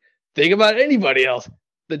Philly. Think about anybody else.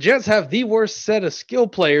 The Jets have the worst set of skill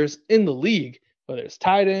players in the league, whether it's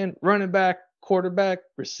tight end, running back, quarterback,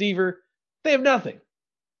 receiver. They have nothing.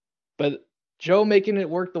 But Joe making it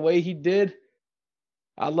work the way he did,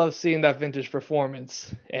 I love seeing that vintage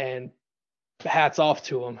performance. And hats off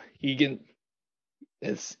to him.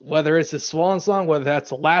 Whether it's his swan song, whether that's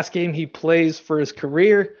the last game he plays for his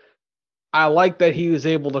career, I like that he was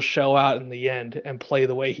able to show out in the end and play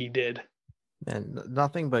the way he did. And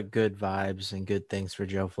nothing but good vibes and good things for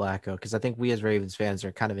Joe Flacco, because I think we as Ravens fans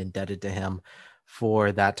are kind of indebted to him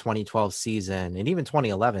for that 2012 season and even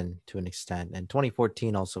 2011 to an extent. And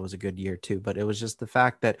 2014 also was a good year too. But it was just the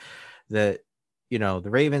fact that the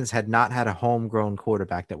Ravens had not had a homegrown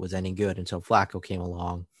quarterback that was any good until Flacco came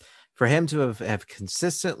along. For him to have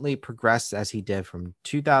consistently progressed as he did from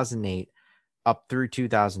 2008 up through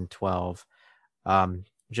 2012,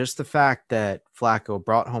 just the fact that Flacco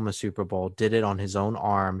brought home a Super Bowl, did it on his own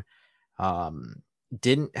arm,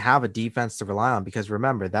 didn't have a defense to rely on, because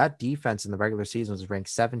remember, that defense in the regular season was ranked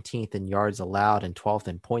 17th in yards allowed and 12th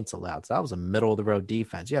in points allowed. So that was a middle of the road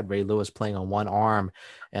defense. You had Ray Lewis playing on one arm,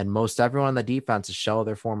 and most everyone on the defense is shell of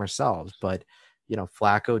their former selves. But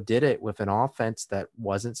Flacco did it with an offense that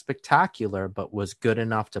wasn't spectacular, but was good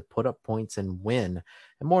enough to put up points and win.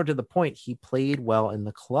 And more to the point, he played well in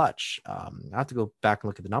the clutch. I have to go back and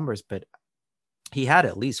look at the numbers, but he had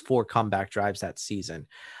at least 4 comeback drives that season.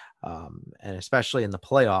 And especially in the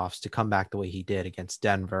playoffs, to come back the way he did against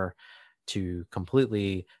Denver, to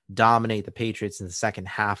completely dominate the Patriots in the second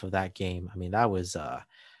half of that game. I mean, that was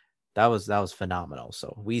phenomenal.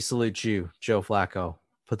 So we salute you, Joe Flacco,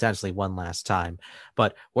 potentially one last time.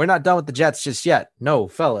 But we're not done with the Jets just yet. No,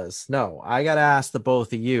 fellas, no. I got to ask the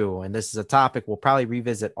both of you, and this is a topic we'll probably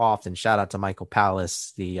revisit often. Shout out to Michael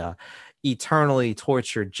Pallas, the eternally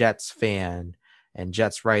tortured Jets fan and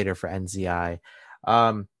Jets writer for NZI.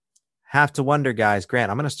 Have to wonder, guys. Grant,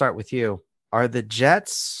 I'm going to start with you. Are the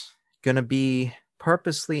Jets going to be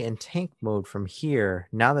purposely in tank mode from here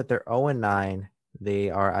now that they're 0-9? They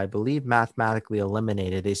are, I believe, mathematically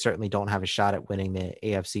eliminated. They certainly don't have a shot at winning the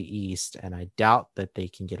AFC East, and I doubt that they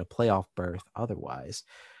can get a playoff berth otherwise.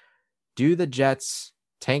 Do the Jets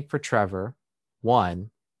tank for Trevor?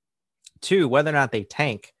 1. 2, whether or not they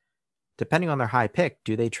tank, depending on their high pick,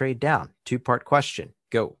 do they trade down? 2-part question.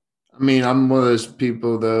 Go. I mean, I'm one of those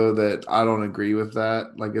people, though, that I don't agree with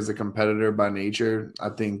that. Like, as a competitor by nature, I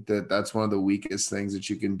think that that's one of the weakest things that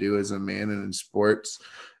you can do as a man and in sports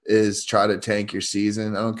is try to tank your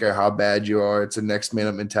season. I don't care how bad you are. It's a next man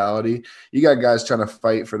up mentality. You got guys trying to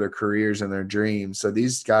fight for their careers and their dreams. So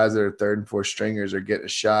these guys that are third and fourth stringers are getting a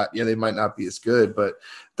shot. Yeah, they might not be as good, but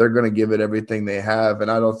they're going to give it everything they have. And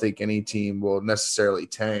I don't think any team will necessarily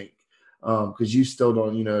tank. Because you still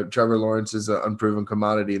don't, Trevor Lawrence is an unproven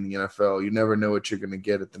commodity in the NFL. You never know what you're going to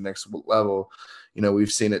get at the next level.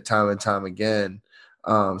 We've seen it time and time again.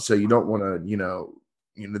 So you don't want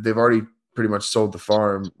to, they've already pretty much sold the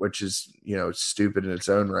farm, which is, stupid in its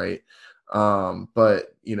own right.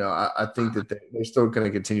 But I think that they're still going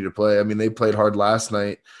to continue to play. I mean, they played hard last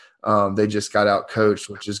night. They just got out coached,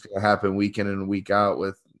 which is going to happen week in and week out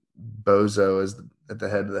with Bozo at the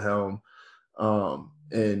head of the helm.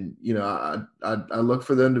 And I look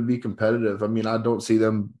for them to be competitive. I mean, I don't see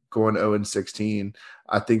them going 0-16.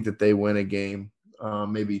 I think that they win a game,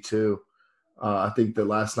 maybe 2. I think that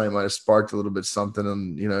last night might have sparked a little bit something.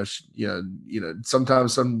 And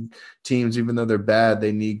sometimes some teams, even though they're bad,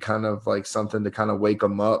 they need kind of like something to kind of wake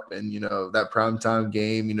them up. And that primetime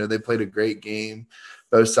game, they played a great game,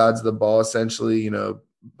 both sides of the ball essentially.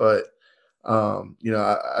 But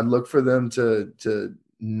I look for them to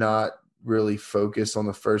not really focus on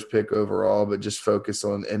the first pick overall, but just focus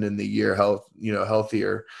on ending the year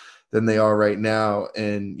healthier than they are right now,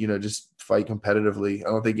 and just fight competitively. I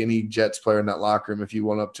don't think any Jets player in that locker room, if you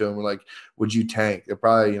went up to them, were like, "Would you tank?" They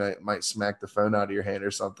probably might smack the phone out of your hand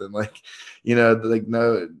or something. Like, like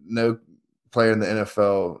no player in the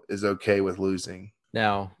NFL is okay with losing.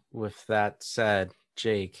 Now, with that said,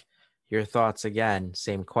 Jake, your thoughts again,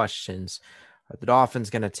 same questions. Are the Dolphins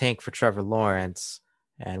going to tank for Trevor Lawrence?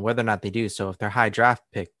 And whether or not they do so, if they're high draft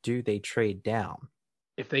pick, do they trade down?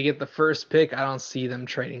 If they get the first pick, I don't see them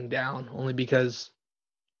trading down, only because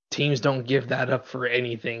teams don't give that up for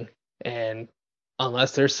anything. And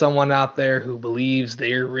unless there's someone out there who believes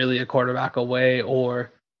they're really a quarterback away,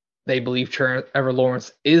 or they believe Trevor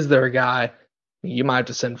Lawrence is their guy, you might have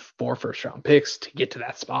to send 4 first-round picks to get to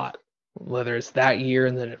that spot. Whether it's that year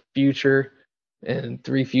and then a future and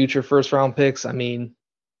 3 future first-round picks, I mean,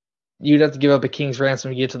 you'd have to give up a king's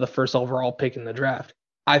ransom to get to the first overall pick in the draft.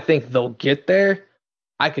 I think they'll get there.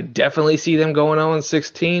 I could definitely see them going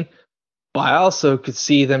 0-16, but I also could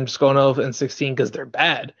see them just going 0-16 because they're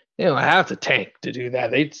bad. I have to tank to do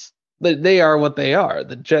that. They are what they are.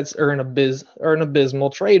 The Jets are an abysmal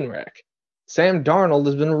train wreck. Sam Darnold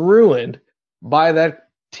has been ruined by that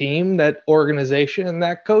team, that organization, and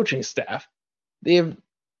that coaching staff.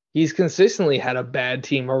 He's consistently had a bad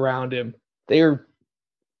team around him. They're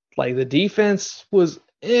like, the defense was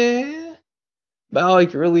but all I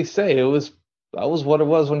can really say, that was what it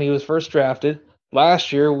was when he was first drafted.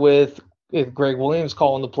 Last year with Greg Williams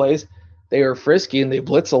calling the plays, they were frisky and they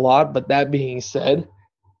blitz a lot. But that being said,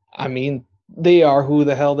 I mean, they are who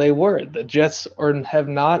the hell they were. The Jets have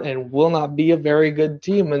not and will not be a very good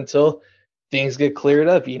team until things get cleared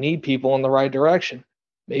up. You need people in the right direction.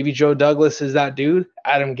 Maybe Joe Douglas is that dude.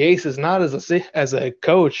 Adam Gase is not as a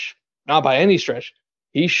coach, not by any stretch.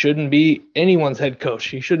 He shouldn't be anyone's head coach.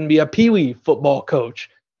 He shouldn't be a peewee football coach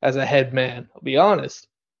as a head man. I'll be honest.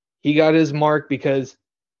 He got his mark because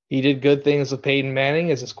he did good things with Peyton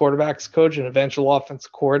Manning as his quarterback's coach and eventual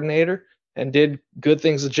offensive coordinator, and did good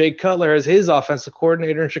things with Jay Cutler as his offensive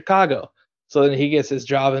coordinator in Chicago. So then he gets his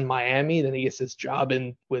job in Miami, then he gets his job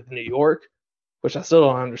with New York, which I still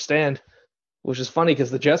don't understand, which is funny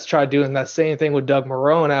because the Jets tried doing that same thing with Doug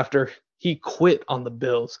Marrone after he quit on the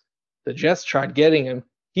Bills. The Jets tried getting him.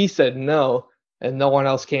 He said no, and no one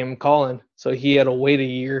else came calling. So he had to wait a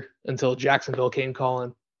year until Jacksonville came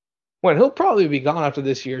calling. When he'll probably be gone after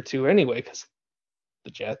this year too anyway, because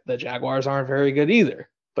the Jaguars aren't very good either.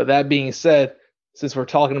 But that being said, since we're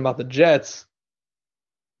talking about the Jets,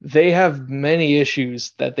 they have many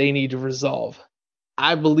issues that they need to resolve.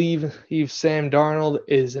 I believe Sam Darnold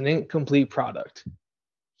is an incomplete product.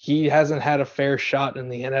 He hasn't had a fair shot in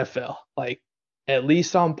the NFL, like at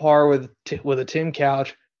least on par with a Tim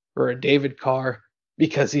Couch or a David Carr,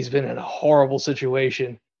 because he's been in a horrible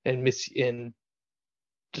situation and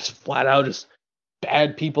just flat out just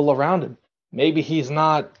bad people around him. Maybe he's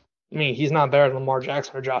not better than Lamar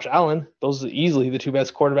Jackson or Josh Allen. Those are easily the 2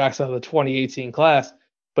 best quarterbacks out of the 2018 class.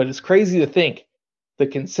 But it's crazy to think the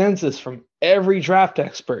consensus from every draft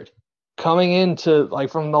expert coming into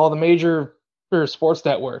from all the major sports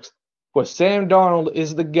networks was Sam Darnold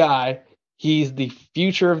is the guy. He's the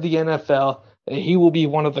future of the NFL, and he will be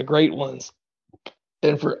one of the great ones.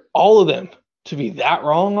 And for all of them to be that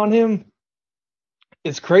wrong on him,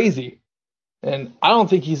 it's crazy. And I don't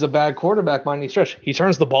think he's a bad quarterback by any stretch. He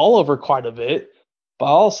turns the ball over quite a bit, but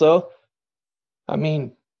also, I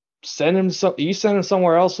mean, send him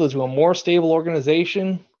somewhere else to a more stable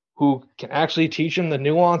organization who can actually teach him the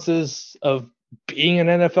nuances of being an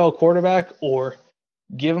NFL quarterback, or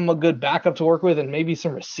give him a good backup to work with and maybe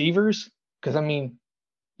some receivers. Because, I mean,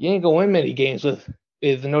 you ain't going to win many games with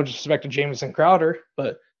no disrespect to Jamison Crowder,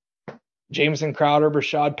 but Jamison Crowder,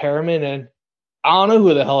 Rashad Perriman, and I don't know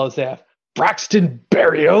who the hell is that. Braxton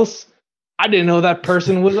Berrios. I didn't know that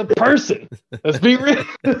person was a person. Let's be real.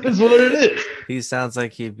 That's what it is. He sounds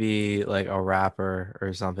like he'd be like a rapper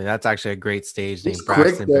or something. That's actually a great stage name. He's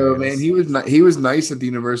Braxton quick though, Berrios. man. He was nice at the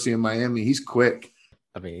University of Miami. He's quick.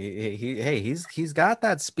 I mean, he's got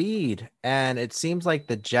that speed, and it seems like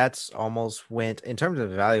the Jets almost went in terms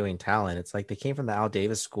of evaluating talent. It's like they came from the Al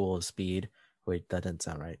Davis school of speed. Wait, that didn't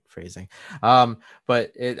sound right phrasing.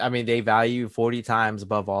 But they value 40 times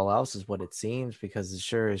above all else is what it seems, because it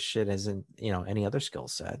sure as shit isn't, any other skill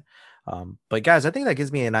set. But guys, I think that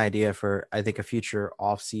gives me an idea for, I think, a future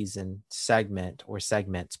off-season segment, or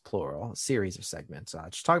segments plural, a series of segments,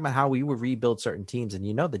 just talking about how we would rebuild certain teams. And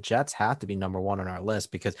the Jets have to be number one on our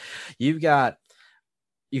list, because you've got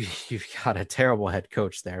you've got a terrible head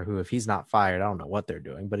coach there who, if he's not fired, I don't know what they're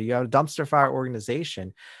doing, but you got a dumpster fire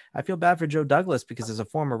organization. I feel bad for Joe Douglas because as a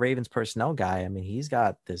former Ravens personnel guy, I mean, he's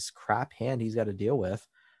got this crap hand he's got to deal with.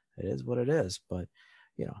 It is what it is, but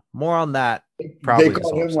more on that They probably this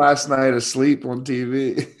called him offseason. last night asleep on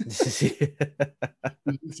TV. Did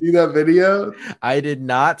you see that video? I did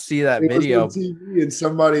not see that It was video. on TV and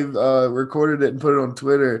somebody recorded it and put it on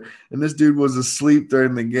Twitter. And this dude was asleep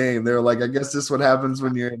during the game. They were like, I guess this is what happens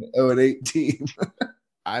when you're an 0-8 team.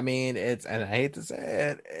 I mean, and I hate to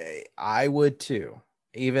say it, I would too.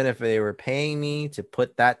 Even if they were paying me to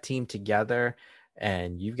put that team together,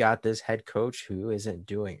 and you've got this head coach who isn't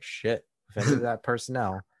doing shit with any of that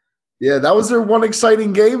personnel. Yeah, that was their one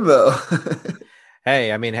exciting game, though.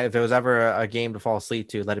 Hey, I mean, if there was ever a game to fall asleep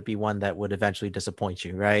to, let it be one that would eventually disappoint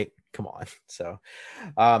you, right? Come on. So,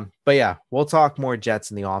 but yeah, we'll talk more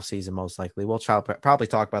Jets in the offseason, most likely. We'll probably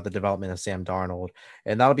talk about the development of Sam Darnold,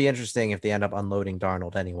 and that'll be interesting if they end up unloading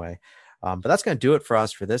Darnold anyway. But that's going to do it for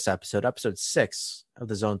us for this episode 6 of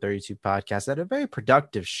the Zone 32 podcast. That had a very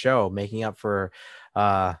productive show, making up for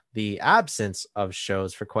the absence of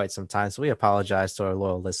shows for quite some time. So we apologize to our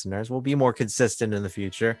loyal listeners. We'll be more consistent in the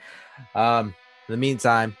future. In the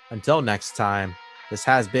meantime, until next time, this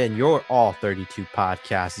has been your All 32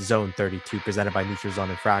 podcast, Zone 32, presented by Neutral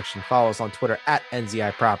Zone Infraction. Follow us on Twitter at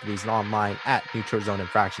NZI Properties and online at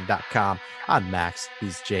neutralzoneinfraction.com. I'm Max.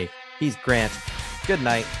 He's Jake. He's Grant. Good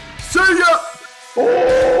night. See ya!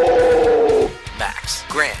 Max,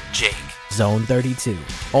 Grant, Jake. Zone 32,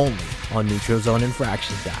 only on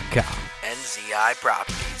neutralzoneinfraction.com. NZI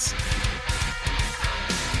Properties.